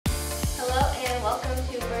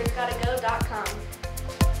birdsgottago.com.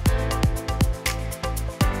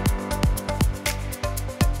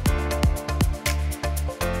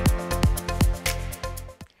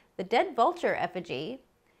 The dead vulture effigy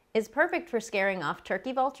is perfect for scaring off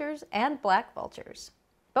turkey vultures and black vultures,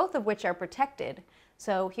 both of which are protected,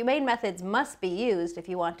 so humane methods must be used if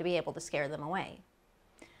you want to be able to scare them away.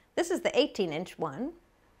 This is the 18-inch one.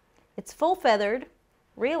 It's full feathered,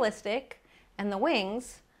 realistic, and the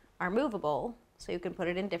wings are movable, so you can put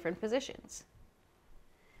it in different positions.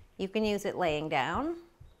 You can use it laying down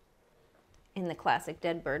in the classic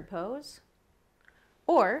dead bird pose,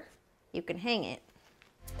 or you can hang it.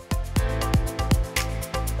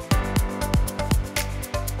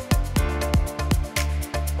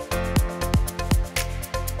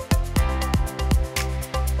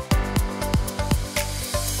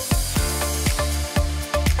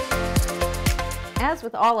 As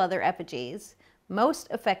with all other effigies, most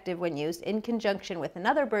effective when used in conjunction with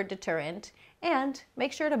another bird deterrent, and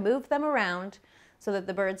make sure to move them around so that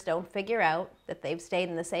the birds don't figure out that they've stayed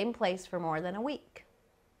in the same place for more than a week.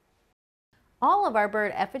 All of our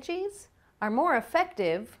bird effigies are more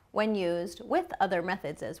effective when used with other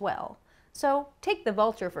methods as well. So take the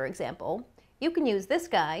vulture, for example. You can use this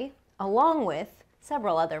guy along with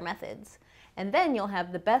several other methods, and then you'll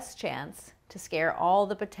have the best chance to scare all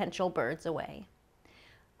the potential birds away.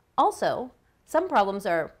 Also, some problems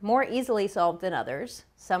are more easily solved than others.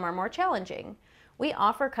 Some are more challenging. We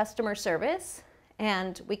offer customer service,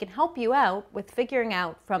 and we can help you out with figuring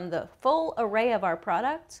out from the full array of our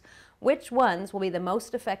products which ones will be the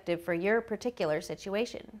most effective for your particular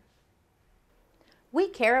situation. We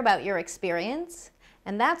care about your experience,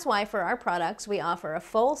 and that's why for our products we offer a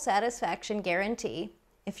full satisfaction guarantee.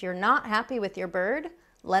 If you're not happy with your bird,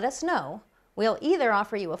 let us know. We'll either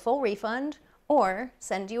offer you a full refund or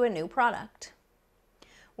send you a new product.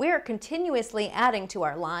 We are continuously adding to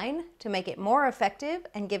our line to make it more effective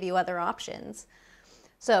and give you other options.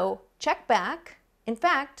 So check back. In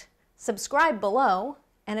fact, subscribe below,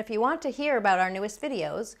 and if you want to hear about our newest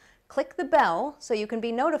videos, click the bell so you can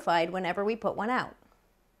be notified whenever we put one out.